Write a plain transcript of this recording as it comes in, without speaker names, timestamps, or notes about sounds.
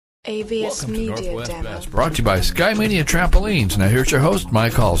AVS Welcome Media to Northwest Demo. Best, brought to you by Sky Media Trampolines. Now here's your host,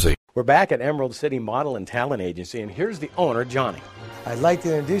 Mike Halsey. We're back at Emerald City Model and Talent Agency, and here's the owner, Johnny. I'd like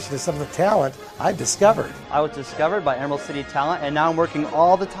to introduce you to some of the talent I've discovered. I was discovered by Emerald City Talent, and now I'm working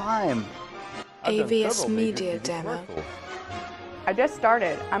all the time. AVS Media Demo. I just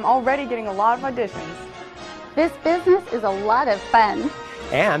started. I'm already getting a lot of auditions. This business is a lot of fun.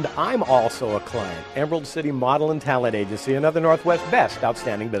 And I'm also a client. Emerald City Model and Talent Agency, another Northwest Best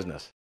Outstanding Business.